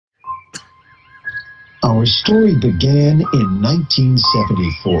Our story began in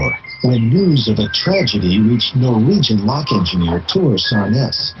 1974 when news of a tragedy reached Norwegian lock engineer Tor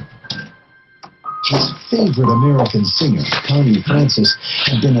Sarnes. His favorite American singer, Connie Francis,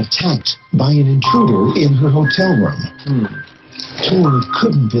 had been attacked by an intruder in her hotel room. Tor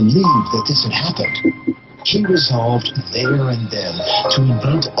couldn't believe that this had happened. He resolved there and then to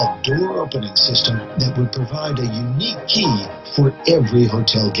invent a door opening system that would provide a unique key for every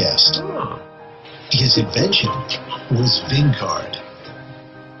hotel guest. His invention was VinCard,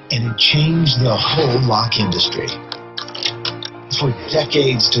 and it changed the whole lock industry. For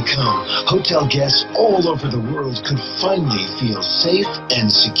decades to come, hotel guests all over the world could finally feel safe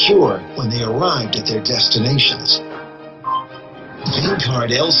and secure when they arrived at their destinations.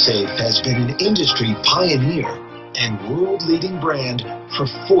 VinCard L-Safe has been an industry pioneer and world-leading brand for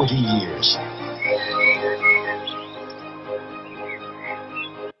 40 years.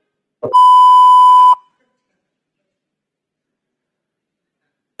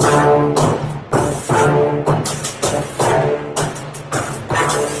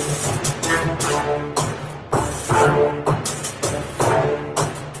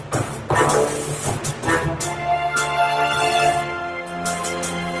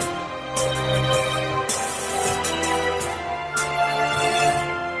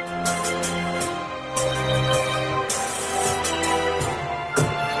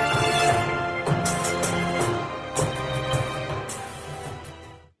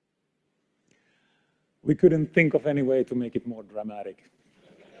 We couldn't think of any way to make it more dramatic.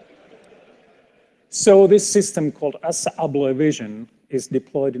 So this system called Assa-Abloy Vision is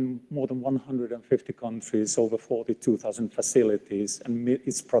deployed in more than 150 countries, over 42,000 facilities, and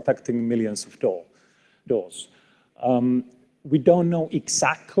it's protecting millions of doors. We don't know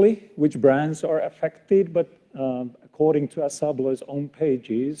exactly which brands are affected, but according to Assa-Abloy's own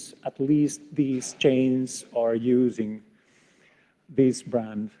pages, at least these chains are using this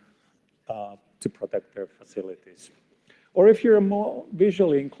brand to protect their facilities. Or if you're more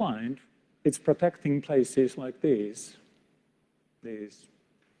visually inclined, it's protecting places like these,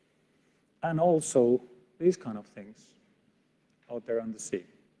 and also these kind of things out there on the sea.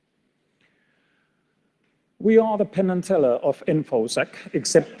 We are the Penn and Teller of InfoSec,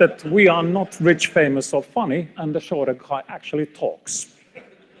 except that we are not rich, famous, or funny, and the shorter guy actually talks.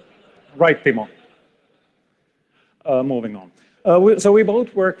 Right, Timo? Moving on. So we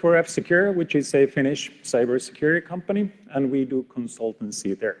both work for F-Secure, which is a Finnish cybersecurity company, and we do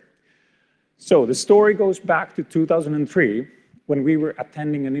consultancy there. So the story goes back to 2003, when we were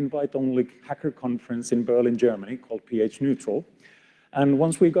attending an invite-only hacker conference in Berlin, Germany, called PH Neutral. And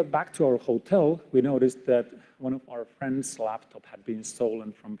once we got back to our hotel, we noticed that one of our friends' laptop had been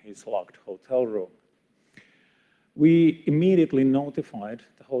stolen from his locked hotel room. We immediately notified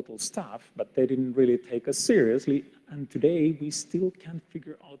the hotel staff, but they didn't really take us seriously. And today, we still can't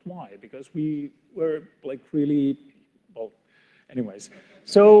figure out why, because we were like really, well, anyways.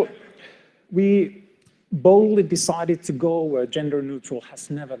 So we boldly decided to go where gender neutral has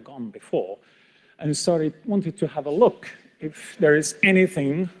never gone before, and wanted to have a look if there is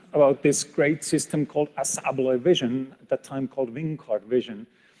anything about this great system called Assa-Abloy Vision, at that time called VinCard Vision.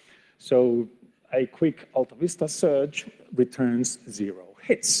 So a quick Alta Vista search returns 0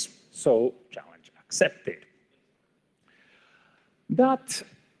 hits. So challenge accepted. That,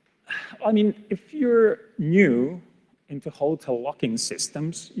 I mean, if you're new into hotel locking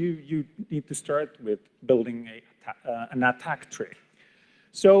systems, you need to start with building an attack tree.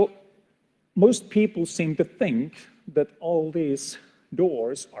 So most people seem to think that all these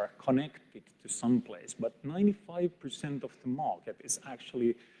doors are connected to someplace, but 95% of the market is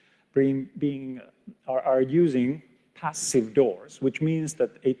actually are using passive doors, which means that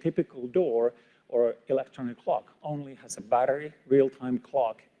a typical door or electronic lock only has a battery, real-time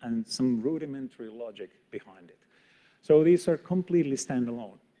clock, and some rudimentary logic behind it. So these are completely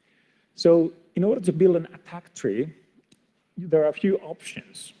standalone. So in order to build an attack tree, there are a few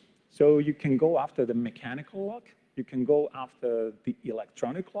options. So you can go after the mechanical lock, you can go after the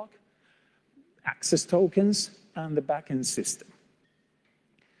electronic lock, access tokens, and the backend system.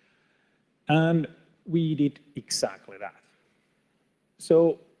 And we did exactly that.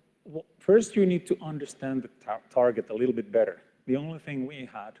 So first, you need to understand the target a little bit better. The only thing we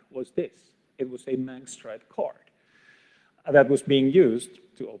had was this. It was a Magstride card that was being used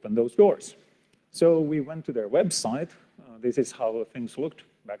to open those doors. So we went to their website. This is how things looked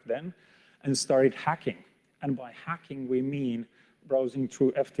back then, and started hacking. And by hacking, we mean browsing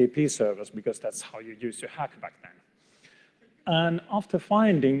through FTP servers, because that's how you used to hack back then. And after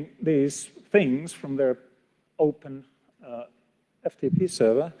finding these things from their open FTP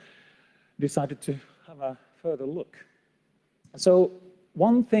server, decided to have a further look. So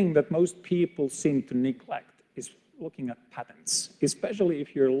one thing that most people seem to neglect is looking at patents, especially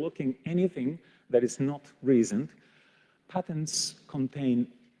if you're looking anything that is not recent. Patents contain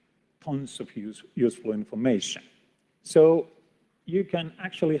tons of useful information. So you can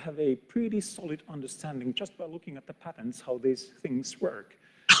actually have a pretty solid understanding just by looking at the patents, how these things work.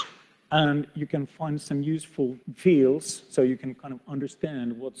 And you can find some useful fields, so you can kind of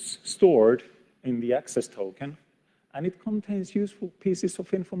understand what's stored in the access token. And it contains useful pieces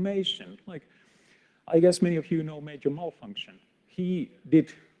of information. Like, I guess many of you know Major Malfunction. He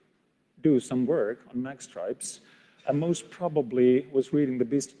did do some work on magstripes, and most probably was reading the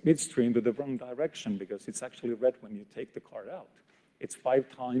bit stream to the wrong direction, because it's actually read when you take the card out. It's 5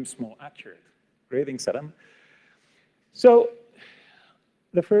 times more accurate. Greetings, Adam. So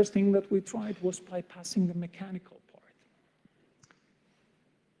the first thing that we tried was bypassing the mechanical part.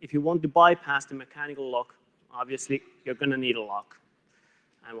 If you want to bypass the mechanical lock, obviously you're going to need a lock.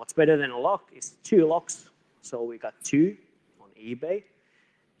 And what's better than a lock is 2 locks. So we got 2 on eBay.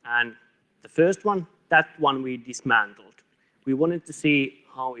 And the first one, that one we dismantled. We wanted to see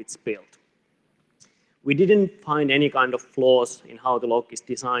how it's built. We didn't find any kind of flaws in how the lock is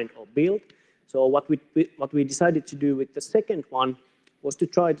designed or built. So what we decided to do with the second one was to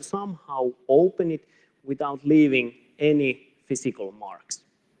try to somehow open it without leaving any physical marks.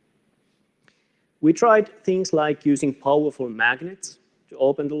 We tried things like using powerful magnets to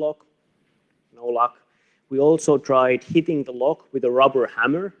open the lock. No luck. We also tried hitting the lock with a rubber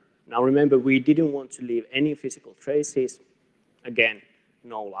hammer. Now remember, we didn't want to leave any physical traces. Again,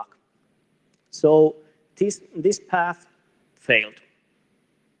 no luck. So this path failed.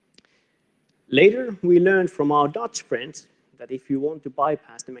 Later, we learned from our Dutch friends that if you want to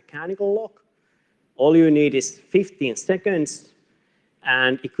bypass the mechanical lock, all you need is 15 seconds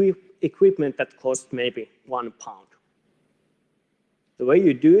and equipment that costs maybe £1. The way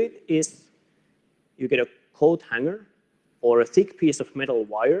you do it is you get a coat hanger or a thick piece of metal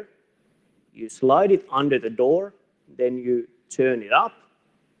wire, you slide it under the door, then you turn it up,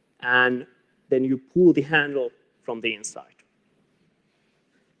 and then you pull the handle from the inside.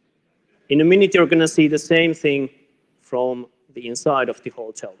 In a minute, you're going to see the same thing from the inside of the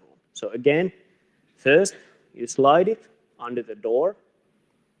hotel room. So again, first, you slide it under the door.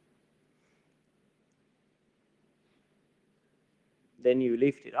 Then you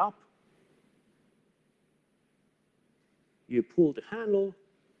lift it up. You pull the handle.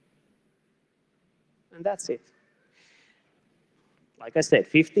 And that's it. Like I said,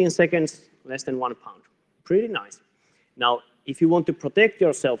 15 seconds, less than £1. Pretty nice. Now, if you want to protect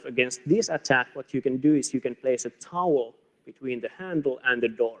yourself against this attack, what you can do is you can place a towel between the handle and the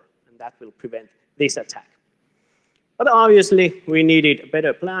door, and that will prevent this attack. But obviously, we needed a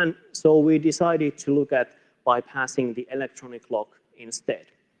better plan, so we decided to look at bypassing the electronic lock instead.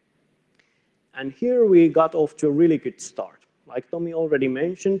 And here we got off to a really good start. Like Tomi already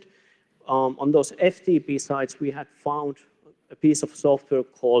mentioned, on those FTP sites, we had found a piece of software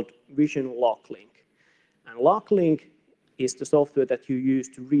called Vision LockLink. And LockLink is the software that you use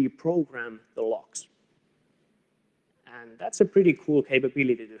to reprogram the locks. And that's a pretty cool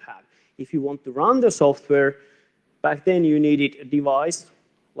capability to have. If you want to run the software, back then you needed a device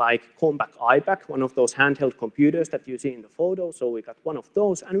like compact iPad, one of those handheld computers that you see in the photo. So we got one of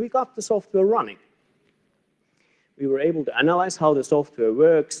those, and we got the software running. We were able to analyze how the software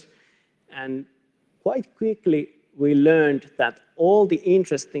works, and quite quickly we learned that all the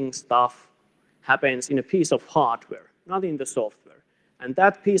interesting stuff happens in a piece of hardware, not in the software. And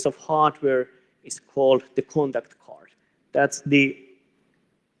that piece of hardware is called the contact card. That's the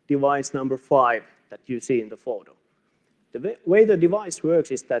device number 5 that you see in the photo. The way the device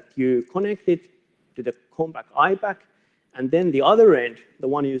works is that you connect it to the compact iPad, and then the other end, the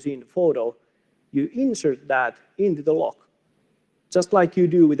one you see in the photo, you insert that into the lock, just like you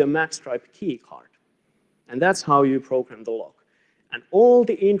do with a magstripe key card. And that's how you program the lock. And all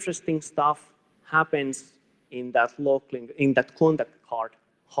the interesting stuff happens in that LockLink, in that contact card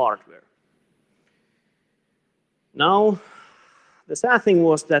hardware. Now, the sad thing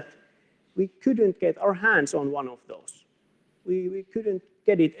was that we couldn't get our hands on one of those. We couldn't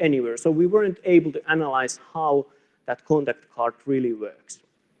get it anywhere, so we weren't able to analyze how that contact card really works.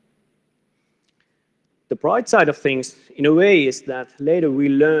 The bright side of things, in a way, is that later we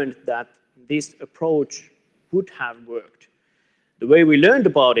learned that this approach would have worked. The way we learned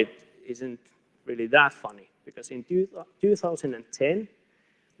about it isn't really that funny, because in 2010,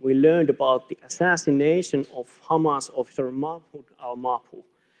 we learned about the assassination of Hamas officer Mahmoud al-Mabhouh.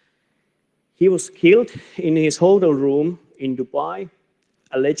 He was killed in his hotel room in Dubai,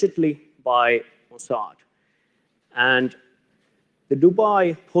 allegedly by Mossad. And the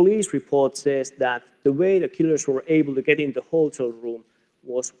Dubai police report says that the way the killers were able to get in the hotel room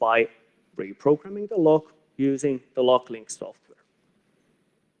was by reprogramming the lock using the LockLink software.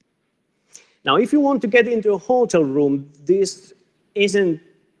 Now, if you want to get into a hotel room, this isn't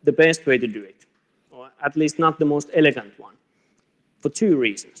the best way to do it, or at least not the most elegant one, for two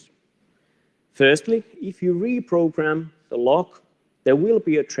reasons. Firstly, if you reprogram the lock, there will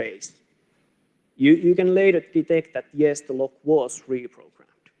be a trace. You can later detect that, yes, the lock was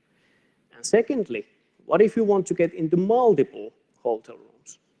reprogrammed. And secondly, what if you want to get into multiple hotel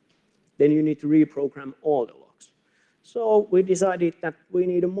rooms? Then you need to reprogram all the locks. So we decided that we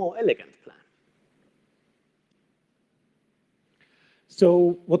need a more elegant plan.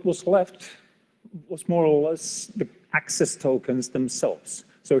 So what was left was more or less the access tokens themselves.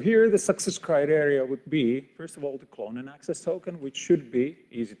 So here the success criteria would be, first of all, to clone an access token, which should be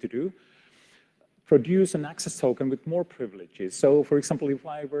easy to do. Produce an access token with more privileges. So for example, if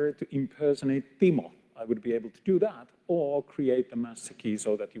I were to impersonate Timo, I would be able to do that, or create the master key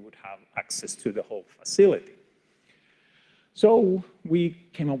so that you would have access to the whole facility. So we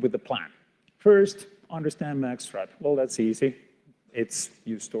came up with a plan. First, understand Magstripe. Well, that's easy.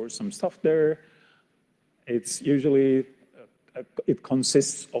 You store some stuff there. It's usually, it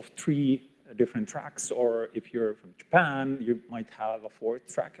consists of 3 different tracks, or if you're from Japan, you might have a 4th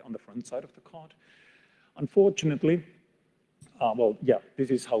track on the front side of the card. Unfortunately, well, yeah,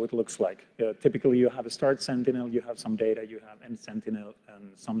 this is how it looks like. Typically, you have a start sentinel, you have some data, you have end sentinel,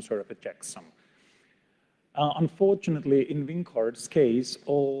 and some sort of a checksum. Unfortunately, in WinCard's case,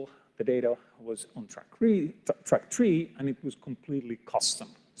 all the data was on track 3, and it was completely custom.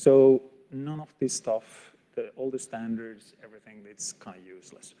 So none of this stuff, all the standards, everything, it's kind of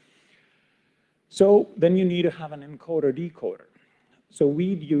useless. So then you need to have an encoder-decoder. So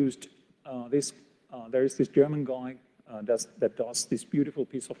we'd used there is this German guy that does this beautiful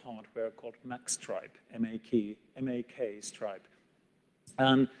piece of hardware called Magstripe, M-A-K Stripe.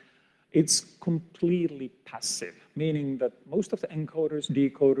 And it's completely passive, meaning that most of the encoders,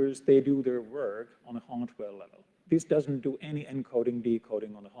 decoders, they do their work on a hardware level. This doesn't do any encoding,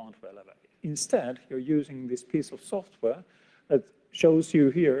 decoding on a hardware level. Instead, you're using this piece of software that shows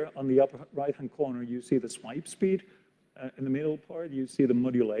you here on the upper right-hand corner, you see the swipe speed. In the middle part, you see the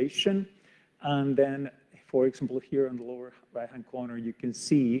modulation. And then, for example, here on the lower right-hand corner, you can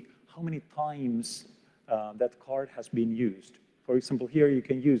see how many times that card has been used. For example, here you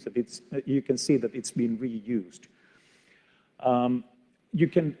can use that you can see that it's been reused.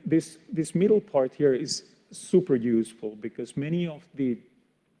 This middle part here is super useful because many of the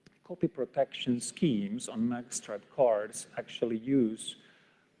copy protection schemes on Magstripe cards actually use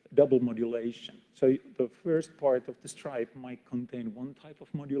double modulation. So the first part of the stripe might contain one type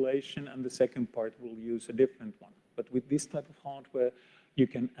of modulation and the second part will use a different one. But with this type of hardware, you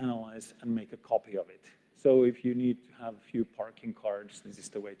can analyze and make a copy of it. So if you need to have a few parking cards, this is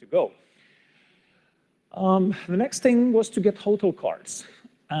the way to go. The next thing was to get hotel cards.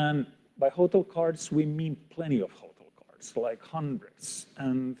 And by hotel cards, we mean plenty of hotel cards, like hundreds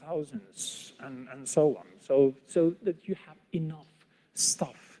and thousands and so on. So that you have enough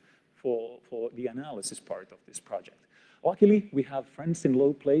stuff for the analysis part of this project. Luckily, we have friends in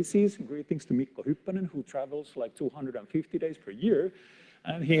low places. Greetings to Mikko Hyppönen, who travels like 250 days per year.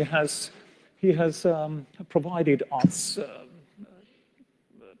 And he has provided us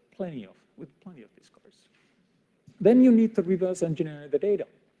plenty of these cards. Then you need to reverse engineer the data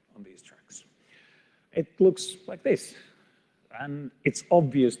on these tracks. It looks like this. And it's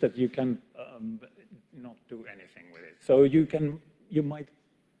obvious that you can not do anything with it. So you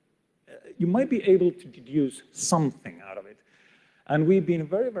might be able to deduce something out of it. And we've been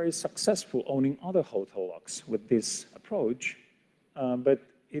very, very successful owning other hotel locks with this approach, but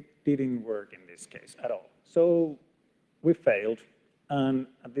it didn't work in this case at all. So we failed, and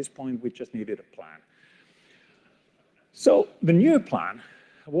at this point, we just needed a plan. So the new plan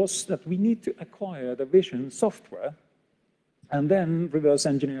was that we need to acquire the vision software and then reverse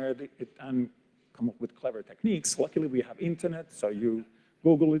engineer it and come up with clever techniques. Luckily, we have internet, so you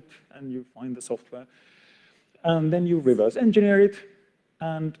Google it and you find the software. And then you reverse engineer it,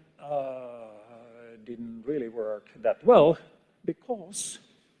 and it didn't really work that well because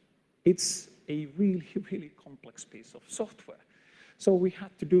it's a really, really complex piece of software. So we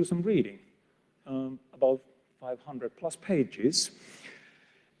had to do some reading, about 500 plus pages,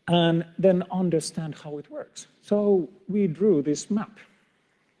 and then understand how it works. So we drew this map,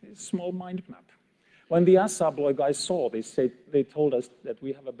 this small mind map. When the Assabloy guys saw this, they told us that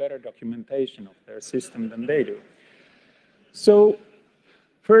we have a better documentation of their system than they do. So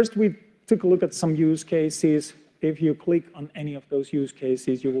first we took a look at some use cases. If you click on any of those use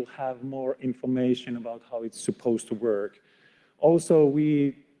cases, you will have more information about how it's supposed to work. Also,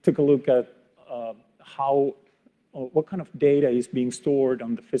 we took a look at what kind of data is being stored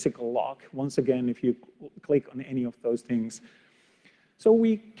on the physical lock. Once again, if you click on any of those things. So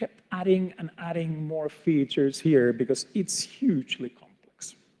we kept adding and adding more features here because it's hugely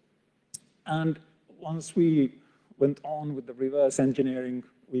complex. And once we went on with the reverse engineering,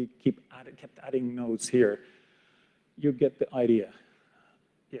 we kept adding nodes here. You get the idea.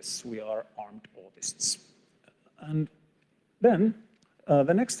 Yes, we are armed autists. And then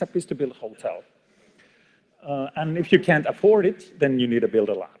the next step is to build a hotel. And if you can't afford it, then you need to build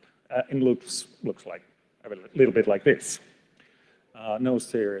a lab. It looks like a little bit like this. No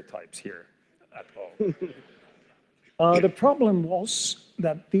stereotypes here at all. The problem was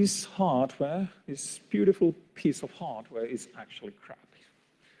that this hardware, this beautiful piece of hardware, is actually crappy.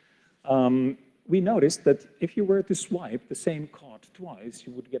 We noticed that if you were to swipe the same card twice,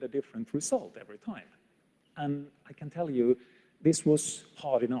 you would get a different result every time. And I can tell you, this was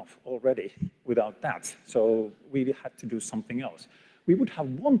hard enough already without that. So we had to do something else. We would have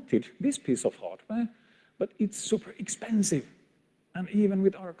wanted this piece of hardware, but it's super expensive. And even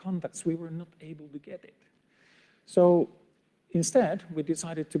with our contacts, we were not able to get it. So instead, we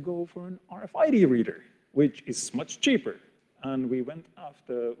decided to go for an RFID reader, which is much cheaper. And we went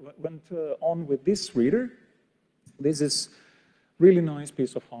on with this reader. This is really nice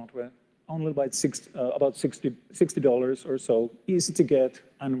piece of hardware, only about $60 or so, easy to get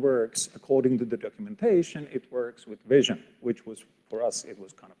and works according to the documentation. It works with vision, which was, for us, it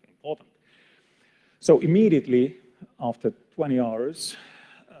was kind of important. So immediately, after 20 hours,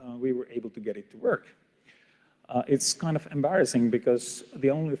 we were able to get it to work. It's kind of embarrassing because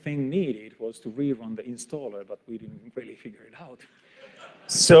the only thing needed was to rerun the installer, but we didn't really figure it out.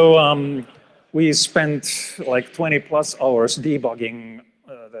 So we spent like 20 plus hours debugging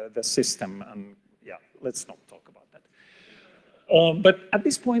the system, and yeah, let's not talk about that. But at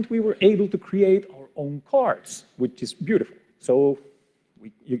this point, we were able to create our own cards, which is beautiful. So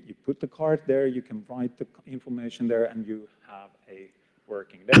you put the card there, you can write the information there, and you have a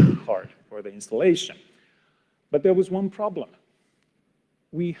working demo card for the installation. But there was one problem.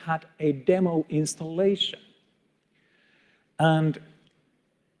 We had a demo installation. And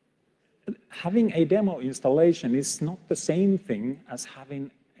having a demo installation is not the same thing as having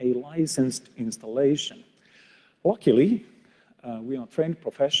a licensed installation. Luckily, we are trained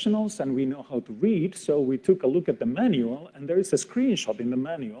professionals and we know how to read, so we took a look at the manual, and there is a screenshot in the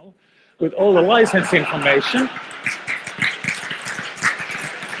manual with all the license information.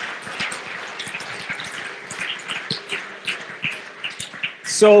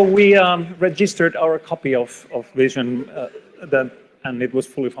 So we registered our copy of Vision, and it was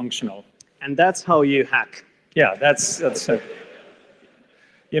fully functional. And that's how you hack. Yeah, that's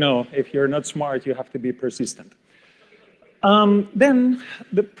you know, if you're not smart, you have to be persistent. Then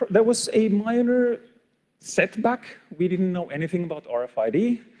there was a minor setback. We didn't know anything about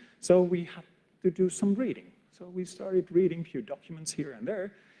RFID, so we had to do some reading. So we started reading a few documents here and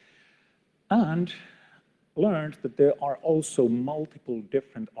there, and learned that there are also multiple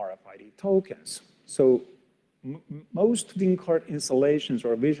different RFID tokens. So most WinCard installations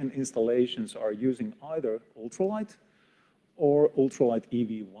or Vision installations are using either ultralight or ultralight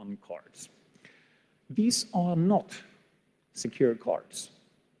EV1 cards. These are not secure cards.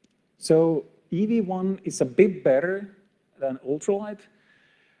 So EV1 is a bit better than ultralight,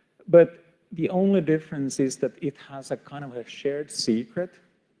 but the only difference is that it has a kind of a shared secret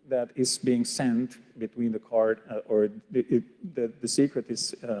that is being sent between the card, or the secret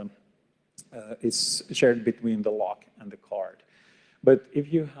is shared between the lock and the card. But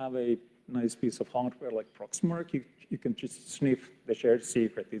if you have a nice piece of hardware like Proxmark, you can just sniff the shared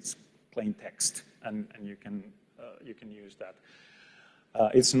secret. It's plain text, and you can use that.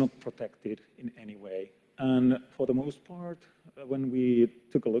 It's not protected in any way. And for the most part, when we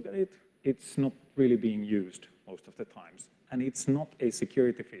took a look at it, it's not really being used most of the times. And it's not a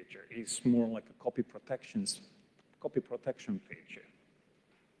security feature. It's more like a copy protection feature.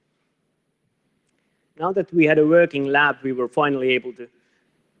 Now that we had a working lab, we were finally able to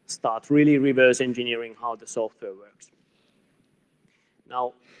start really reverse engineering how the software works.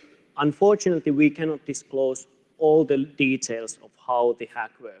 Now, unfortunately, we cannot disclose all the details of how the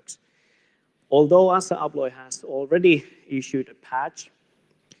hack works. Although Assa Abloy has already issued a patch,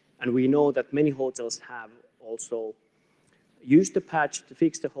 and we know that many hotels have also used the patch to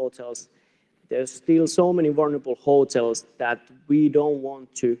fix the hotels, there's still so many vulnerable hotels that we don't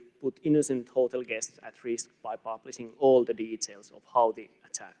want to put innocent hotel guests at risk by publishing all the details of how the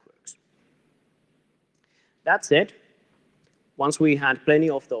attack works. That said, once we had plenty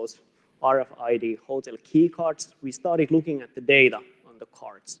of those RFID hotel key cards, we started looking at the data on the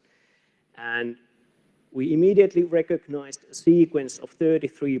cards. And we immediately recognized a sequence of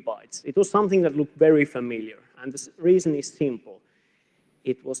 33 bytes. It was something that looked very familiar, and the reason is simple.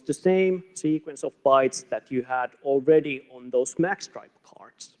 It was the same sequence of bytes that you had already on those magstripe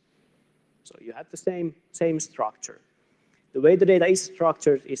cards. So you had the same structure. The way the data is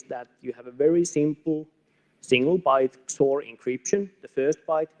structured is that you have a very simple single byte XOR encryption. The first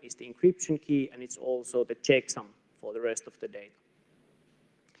byte is the encryption key, and it's also the checksum for the rest of the data.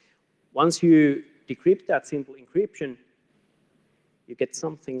 Once you decrypt that simple encryption, you get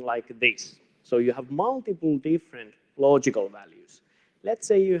something like this. So you have multiple different logical values. Let's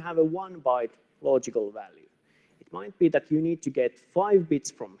say you have a 1 byte logical value. It might be that you need to get 5 bits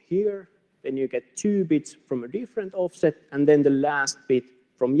from here, then you get 2 bits from a different offset, and then the last bit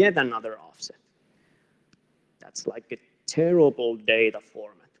from yet another offset. That's like a terrible data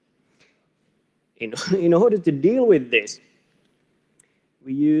format. In order to deal with this,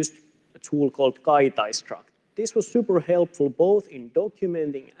 we used a tool called Struct. This was super helpful both in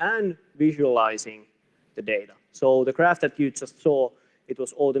documenting and visualizing the data. So the graph that you just saw, it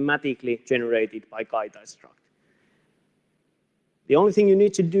was automatically generated by Struct. The only thing you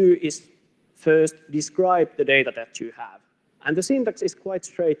need to do is first describe the data that you have. And the syntax is quite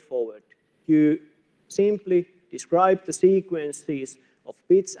straightforward. You simply describe the sequences of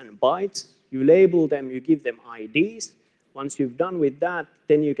bits and bytes. You label them, you give them IDs. Once you've done with that,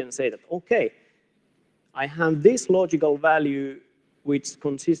 then you can say that, okay, I have this logical value which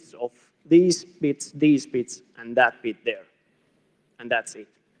consists of these bits, and that bit there. And that's it.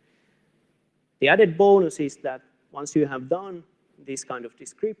 The added bonus is that once you have done this kind of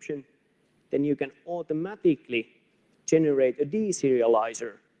description, then you can automatically generate a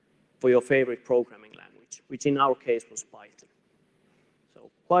deserializer for your favorite programming language, which in our case was Python.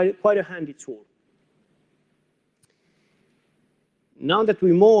 So quite a handy tool. Now that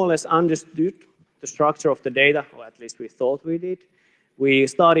we more or less understood the structure of the data, or at least we thought we did, we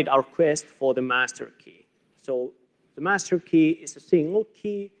started our quest for the master key. So the master key is a single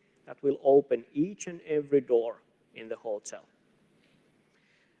key that will open each and every door in the hotel.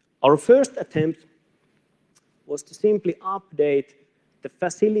 Our first attempt was to simply update the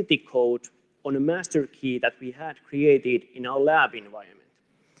facility code on a master key that we had created in our lab environment.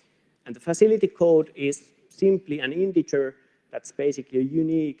 And the facility code is simply an integer that's basically a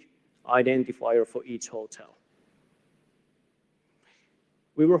unique identifier for each hotel.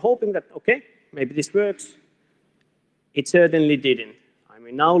 We were hoping that, okay, maybe this works. It certainly didn't. I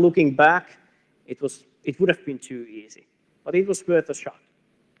mean, now looking back, it would have been too easy, but it was worth a shot.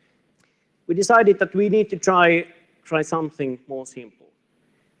 We decided that we need to try something more simple.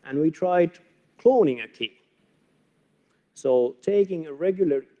 And we tried cloning a key. So taking a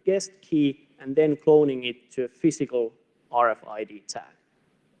regular guest key and then cloning it to a physical RFID tag.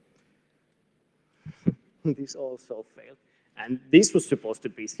 This also failed. And this was supposed to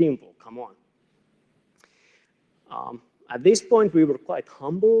be simple, come on. At this point, we were quite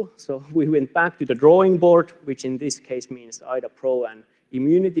humble, so we went back to the drawing board, which in this case means IDA Pro and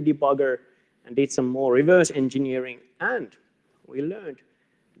Immunity Debugger, and did some more reverse engineering, and we learned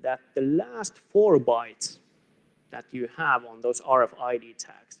that the last 4 bytes that you have on those RFID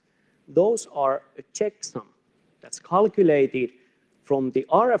tags, those are a checksum that's calculated from the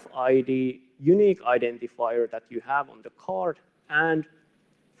RFID unique identifier that you have on the card and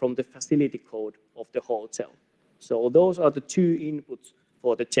from the facility code of the hotel. So those are the 2 inputs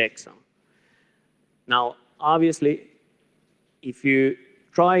for the checksum. Now, obviously, if you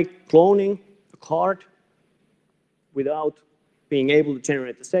try cloning a card without being able to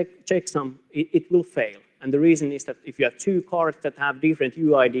generate the checksum, it will fail. And the reason is that if you have 2 cards that have different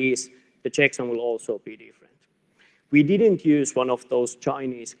UIDs, the checksum will also be different. We didn't use one of those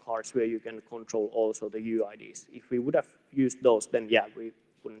Chinese cards where you can control also the UIDs. If we would have used those, then yeah, we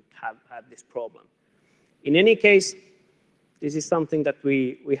wouldn't have had this problem. In any case, this is something that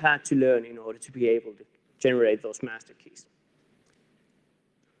we had to learn in order to be able to generate those master keys.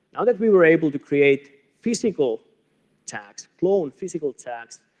 Now that we were able to create physical tags, clone physical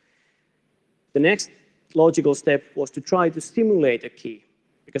tags, the next logical step was to try to simulate a key.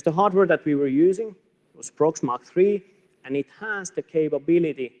 Because the hardware that we were using was Proxmark 3, and it has the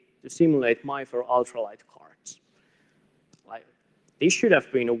capability to simulate MIFARE ultralight cards. Like, this should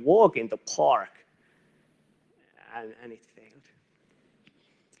have been a walk in the park, and it failed.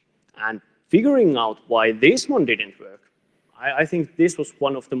 And figuring out why this one didn't work, I think this was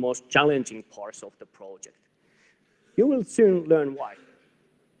one of the most challenging parts of the project. You will soon learn why.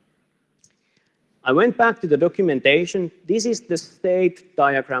 I went back to the documentation. This is the state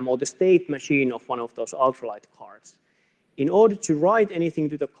diagram or the state machine of one of those ultralight cards. In order to write anything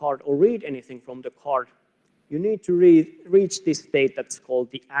to the card or read anything from the card, you need to reach this state that's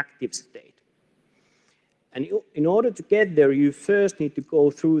called the active state. And in order to get there, you first need to go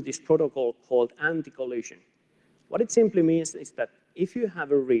through this protocol called anti-collision. What it simply means is that if you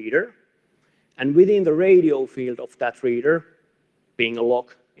have a reader, and within the radio field of that reader, being a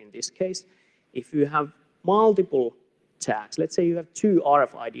lock in this case, if you have multiple tags, let's say you have 2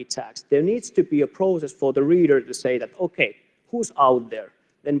 RFID tags, there needs to be a process for the reader to say that, okay, who's out there?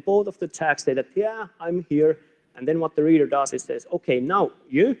 Then both of the tags say that, yeah, I'm here. And then what the reader does is says, okay, now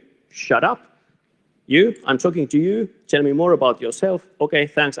you, shut up. You, I'm talking to you, tell me more about yourself. Okay,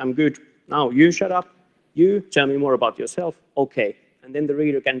 thanks, I'm good. Now you shut up. You, tell me more about yourself. Okay. And then the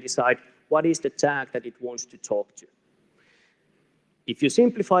reader can decide what is the tag that it wants to talk to. If you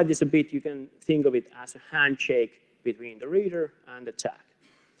simplify this a bit, you can think of it as a handshake between the reader and the tag.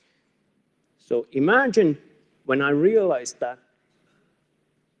 So imagine when I realized that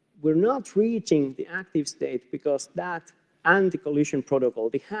we're not reaching the active state because that anti-collision protocol,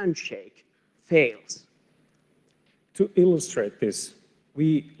 the handshake, fails. To illustrate this,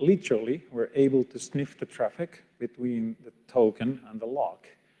 we literally were able to sniff the traffic between the token and the lock.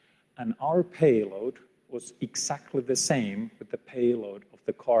 And our payload was exactly the same with the payload of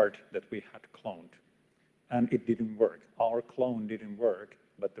the card that we had cloned. And it didn't work. Our clone didn't work,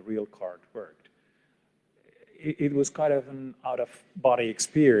 but the real card worked. It was kind of an out-of-body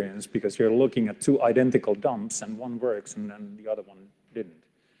experience because you're looking at 2 identical dumps and one works and then the other one didn't.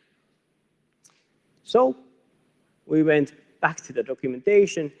 So we went back to the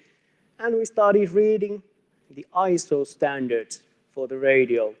documentation and we started reading the ISO standards for the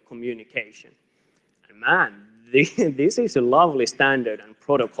radio communication. And man, this is a lovely standard and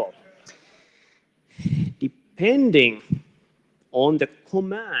protocol. Depending on the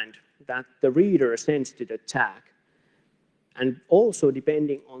command that the reader sends to the tag, and also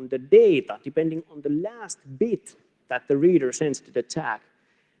depending on the data, depending on the last bit that the reader sends to the tag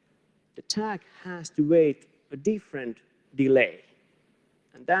has to wait a different delay.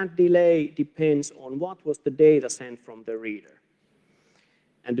 And that delay depends on what was the data sent from the reader.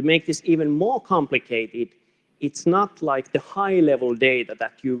 And to make this even more complicated, it's not like the high-level data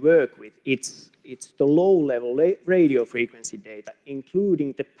that you work with. It's the low-level radio frequency data,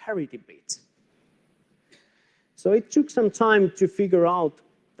 including the parity bits. So it took some time to figure out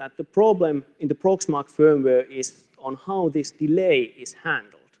that the problem in the Proxmark firmware is on how this delay is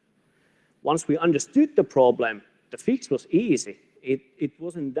handled. Once we understood the problem, the fix was easy. It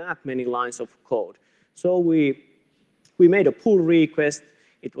wasn't that many lines of code. So we made a pull request.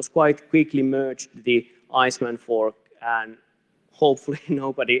 It was quite quickly merged the Iceman fork, and hopefully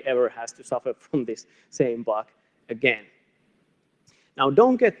nobody ever has to suffer from this same bug again. Now,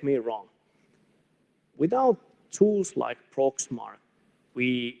 don't get me wrong. Without tools like Proxmark,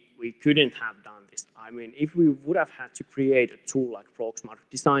 we couldn't have done this. I mean, if we would have had to create a tool like Proxmark,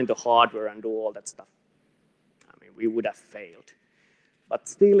 design the hardware and do all that stuff, I mean, we would have failed. But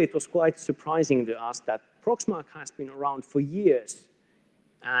still, it was quite surprising to us that Proxmark has been around for years,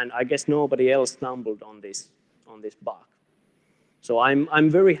 and I guess nobody else stumbled on this bug. So I'm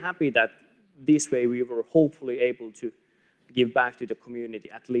very happy that this way we were hopefully able to give back to the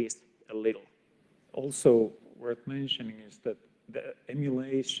community at least a little. Also worth mentioning is that the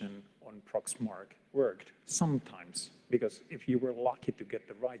emulation on Proxmark worked sometimes, because if you were lucky to get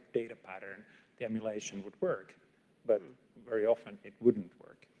the right data pattern, the emulation would work, but very often it wouldn't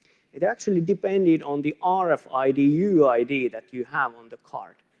work. It actually depended on the RFID UID that you have on the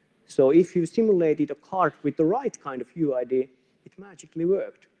card. So if you simulated a card with the right kind of UID, it magically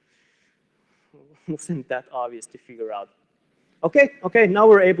worked. Wasn't that obvious to figure out? Okay, now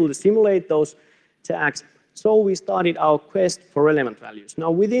we're able to simulate those tags. So we started our quest for relevant values. Now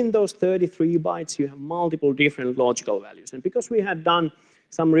within those 33 bytes, you have multiple different logical values. And because we had done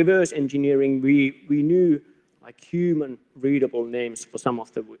some reverse engineering, we knew like human readable names for some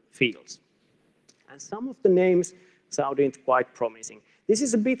of the fields. And some of the names sounded quite promising. This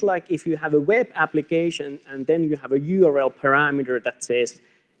is a bit like if you have a web application and then you have a URL parameter that says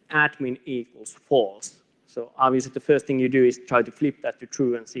admin equals false. So obviously the first thing you do is try to flip that to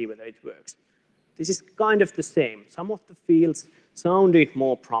true and see whether it works. This is kind of the same. Some of the fields sounded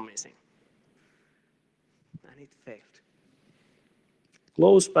more promising. And it failed.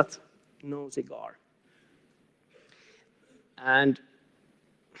 Close, but no cigar. And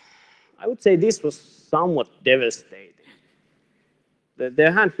I would say this was somewhat devastating.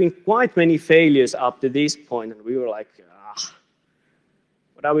 There had been quite many failures up to this point, and we were like,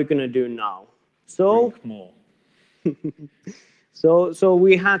 what are we going to do now? So, Drink more. so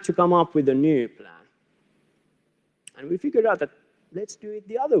we had to come up with a new plan. And we figured out that let's do it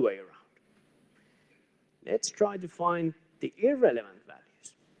the other way around. Let's try to find the irrelevant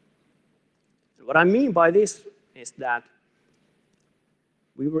values. And what I mean by this is that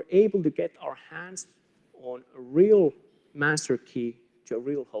we were able to get our hands on a real master key to a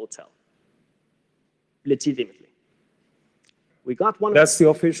real hotel, legitimately. We got one. That's the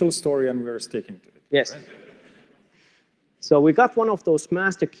official story, and we're sticking to it. Yes. Right? So we got one of those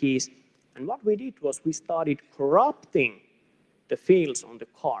master keys, and what we did was we started corrupting the fields on the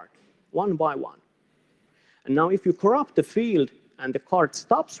card one by one. And now if you corrupt the field and the card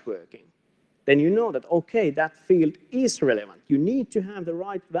stops working, then you know that, okay, that field is relevant. You need to have the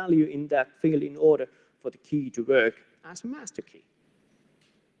right value in that field in order for the key to work as a master key.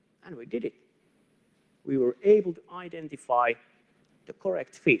 And we did it. We were able to identify the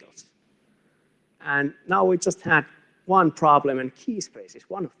correct fields. And now we just had one problem, and key space is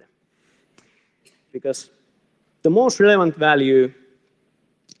one of them. Because the most relevant value,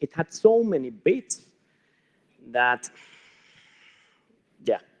 it had so many bits that,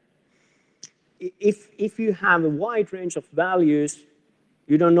 yeah, if you have a wide range of values,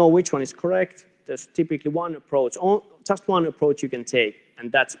 you don't know which one is correct, there's typically one approach, just one approach you can take,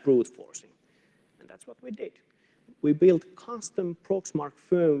 and that's brute forcing. And that's what we did. We built custom Proxmark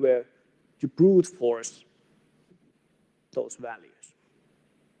firmware to brute force those values.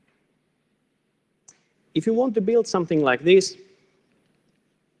 If you want to build something like this,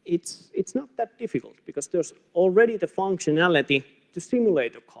 it's not that difficult because there's already the functionality to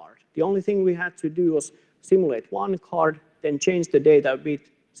simulate a card. The only thing we had to do was simulate one card, then change the data a bit,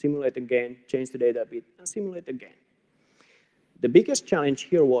 simulate again, change the data a bit, and simulate again. The biggest challenge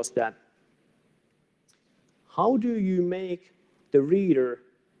here was that how do you make the reader,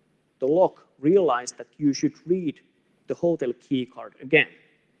 the lock, realize that you should read the hotel key card again?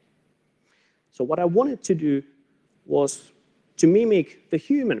 So what I wanted to do was to mimic the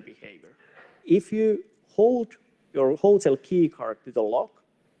human behavior. If you hold your hotel key card to the lock,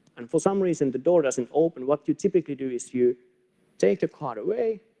 and for some reason the door doesn't open, what you typically do is you take the card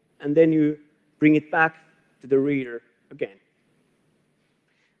away, and then you bring it back to the reader again.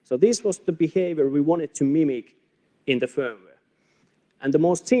 So this was the behavior we wanted to mimic in the firmware. And the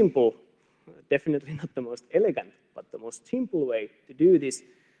most simple, definitely not the most elegant, but the most simple way to do this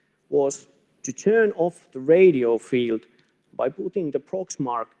was to turn off the radio field by putting the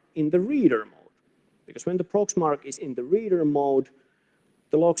Proxmark in the reader mode. Because when the Proxmark is in the reader mode,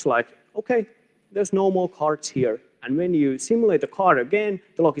 the lock's like, okay, there's no more cards here. And when you simulate the card again,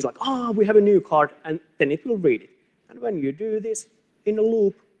 the lock is like, we have a new card, and then it will read it. And when you do this in a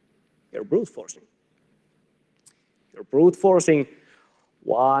loop, you're brute forcing. You're brute forcing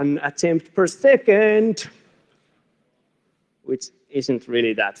one attempt per second, which isn't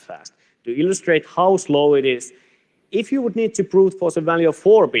really that fast. To illustrate how slow it is, if you would need to brute force a value of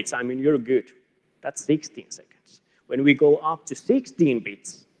 4 bits, I mean, you're good. That's 16 seconds. When we go up to 16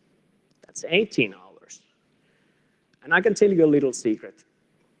 bits, that's 18 hours. And I can tell you a little secret.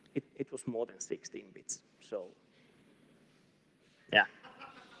 It was more than 16 bits. So, yeah.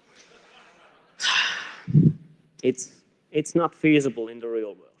 It's not feasible in the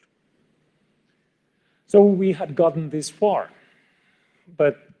real world. So we had gotten this far,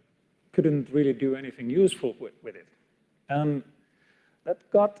 but couldn't really do anything useful with it. And that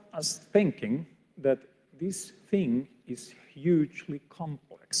got us thinking that this thing is hugely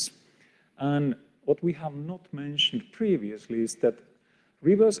complex. And what we have not mentioned previously is that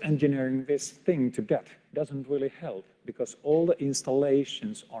reverse engineering this thing to death doesn't really help because all the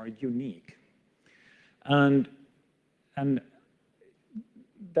installations are unique. And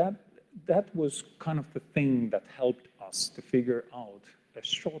that was kind of the thing that helped us to figure out a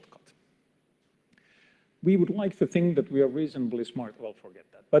shortcut. We would like to think that we are reasonably smart. Well, forget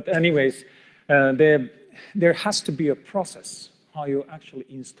that. But anyways, there has to be a process how you actually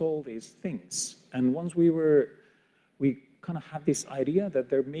install these things. And once we kind of had this idea that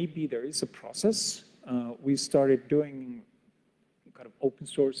there is a process, we started doing kind of open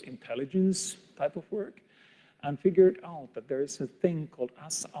source intelligence type of work and figured out that there is a thing called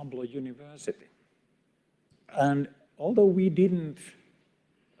Asablo University. And although we didn't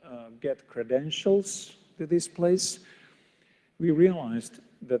get credentials to this place, we realized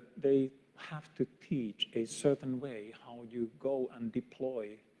that they have to teach a certain way how you go and deploy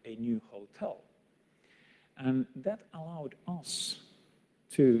a new hotel. And that allowed us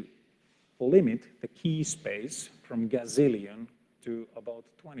to limit the key space from gazillion to about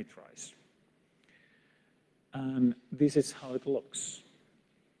 20 tries. And this is how it looks.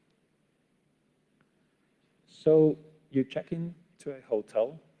 So you check into a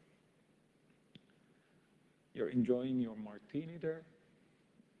hotel, you're enjoying your martini there,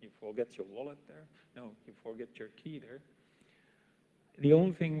 you forget your wallet there, no, you forget your key there. The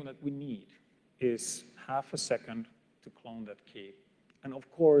only thing that we need is half a second to clone that key. And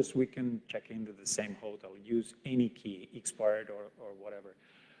of course, we can check into the same hotel, use any key, expired or whatever.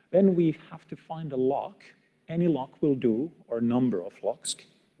 Then we have to find a lock. Any lock will do, or number of locks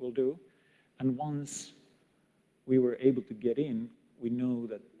will do. And once we were able to get in, we know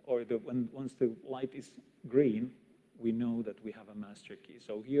that, or once the light is green, we know that we have a master key.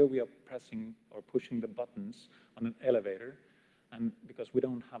 So here we are pressing or pushing the buttons on an elevator. And because we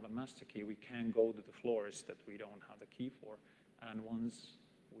don't have a master key, we can't go to the floors that we don't have the key for. And once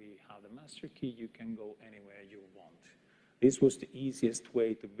we have the master key, you can go anywhere you want. This was the easiest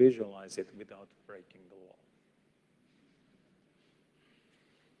way to visualize it without breaking the law.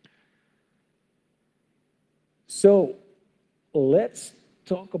 So let's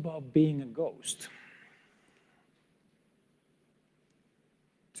talk about being a ghost.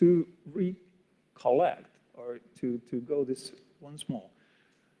 To recollect, or to go this once more,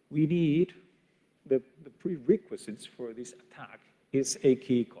 we need the prerequisites for this attack is a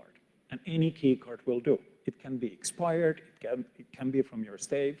key card. And any key card will do. It can be expired, it can be from your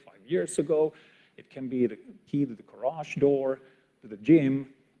stay 5 years ago, it can be the key to the garage door, to the gym,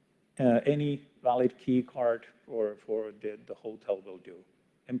 any valid key card for the hotel will do.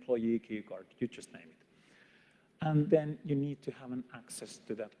 Employee key card, you just name it. And then you need to have an access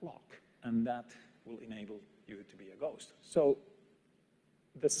to that lock, and that will enable you to be a ghost. So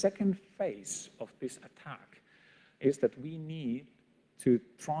the second phase of this attack is that we need to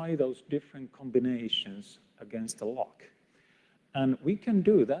try those different combinations against a lock. And we can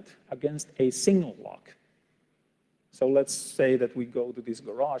do that against a single lock. So let's say that we go to this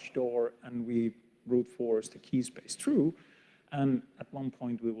garage door and we brute force the key space through, and at one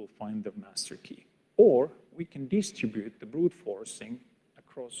point we will find the master key. Or we can distribute the brute forcing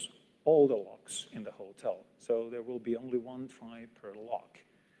across all the locks in the hotel. So there will be only one try per lock.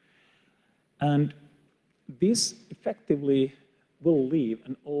 And this effectively will leave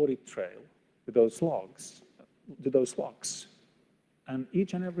an audit trail to those locks. And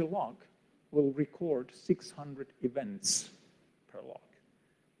each and every lock will record 600 events per lock,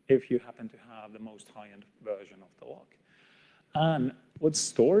 if you happen to have the most high-end version of the lock. And what's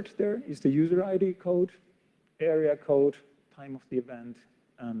stored there is the user ID code, area code, time of the event,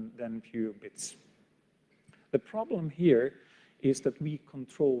 and then few bits. The problem here is that we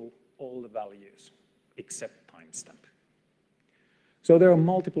control all the values except timestamp. So there are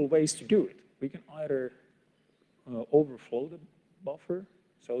multiple ways to do it. We can either overflow the buffer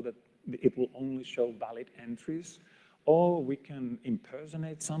so that it will only show valid entries, or we can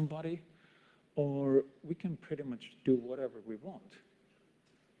impersonate somebody, or we can pretty much do whatever we want.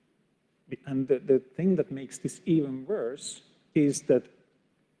 And the thing that makes this even worse is that,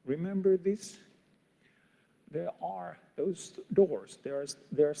 remember this? There are those doors, they're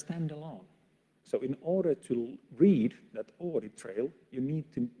standalone. So in order to read that audit trail, you need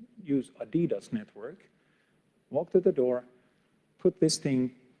to use a DDoS network, walk to the door, put this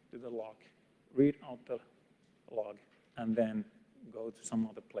thing to the lock, read out the log, and then go to some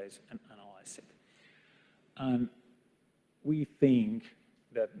other place and analyze it. And we think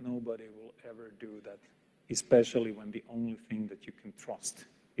that nobody will ever do that, especially when the only thing that you can trust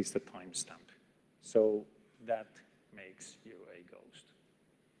is the timestamp. So that makes you a ghost.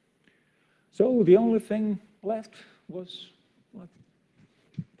 So the only thing left was what?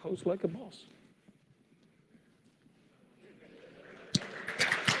 Pose like a boss.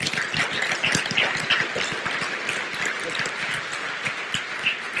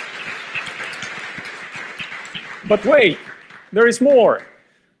 But wait, there is more.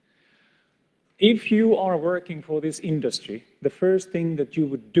 If you are working for this industry, the first thing that you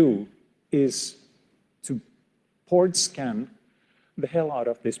would do is to port scan the hell out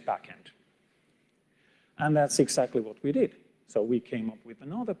of this backend. And that's exactly what we did. So we came up with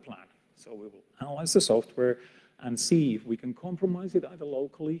another plan. So we will analyze the software and see if we can compromise it either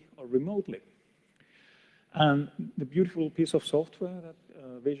locally or remotely. And the beautiful piece of software that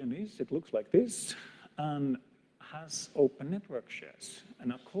Vision is, it looks like this, and has open network shares.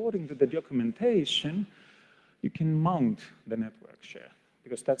 And according to the documentation, you can mount the network share,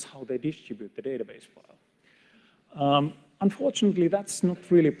 because that's how they distribute the database file. Unfortunately, that's not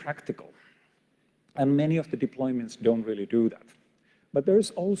really practical. And many of the deployments don't really do that. But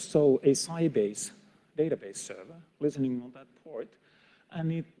there's also a Sybase database server listening on that port,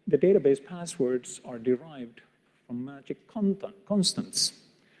 and the database passwords are derived from magic constants.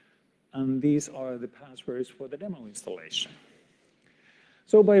 and these are the passwords for the demo installation.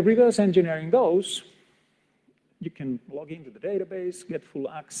 So by reverse engineering those, you can log into the database, get full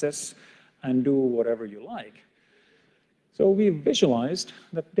access, and do whatever you like. So we visualized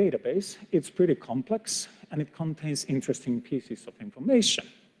that database. It's pretty complex, and it contains interesting pieces of information.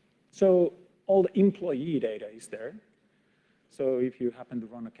 So all the employee data is there. So if you happen to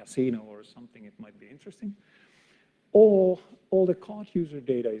run a casino or something, it might be interesting. All the card user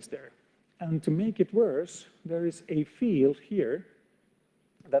data is there. And to make it worse, there is a field here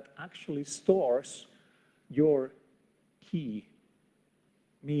that actually stores your key,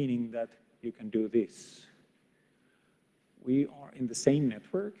 meaning that you can do this. We are in the same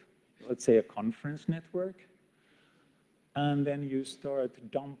network, let's say a conference network, and then you start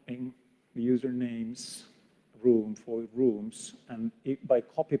dumping the usernames room for rooms, and by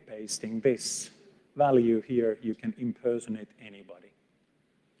copy-pasting this value here, you can impersonate anybody.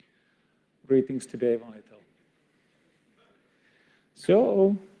 Greetings today, Vital.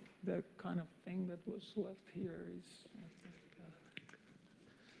 So the kind of thing that was left here is,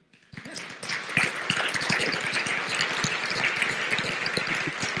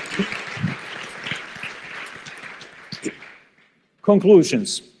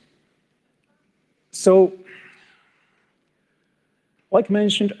 conclusions. So, like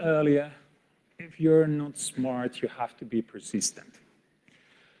mentioned earlier, if you're not smart, you have to be persistent.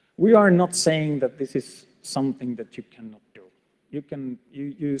 We are not saying that this is something that you cannot do.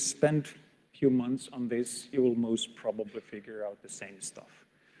 You spend a few months on this, you will most probably figure out the same stuff.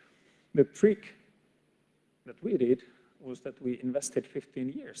 The trick that we did was that we invested 15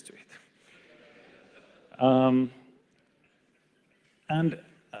 years to it. And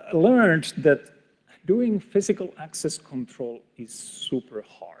learned that doing physical access control is super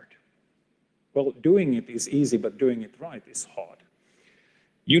hard. Well, doing it is easy, but doing it right is hard.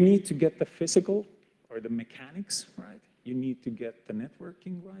 You need to get the physical or the mechanics right. You need to get the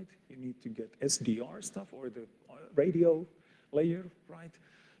networking right. You need to get SDR stuff or the radio layer right.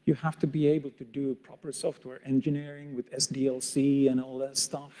 You have to be able to do proper software engineering with SDLC and all that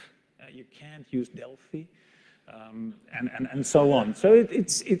stuff. You can't use Delphi. And so on. So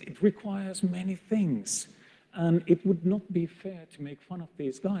it requires many things. And it would not be fair to make fun of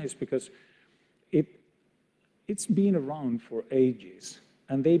these guys because it's been around for ages.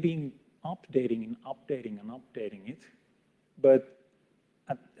 And they've been updating and updating and updating it. But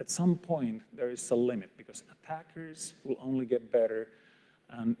at some point, there is a limit because attackers will only get better.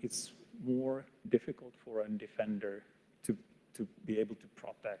 And it's more difficult for a defender to be able to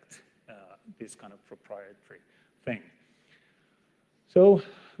protect this kind of proprietary thing. So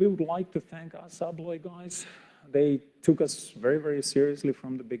we would like to thank our Subloy guys. They took us very, very seriously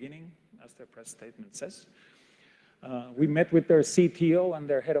from the beginning, as their press statement says. We met with their CTO and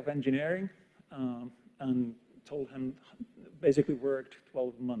their head of engineering and told him, basically worked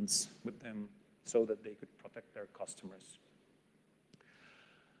 12 months with them so that they could protect their customers.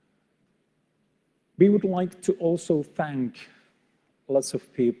 We would like to also thank lots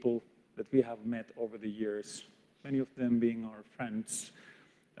of people that we have met over the years, many of them being our friends.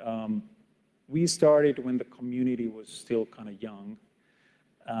 We started when the community was still kind of young,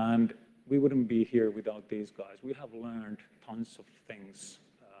 and we wouldn't be here without these guys. We have learned tons of things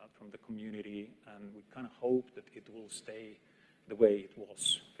from the community, and we kind of hope that it will stay the way it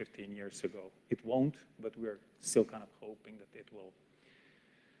was 15 years ago. It won't, but we're still kind of hoping that it will.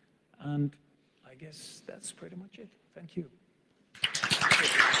 And I guess that's pretty much it. Thank you.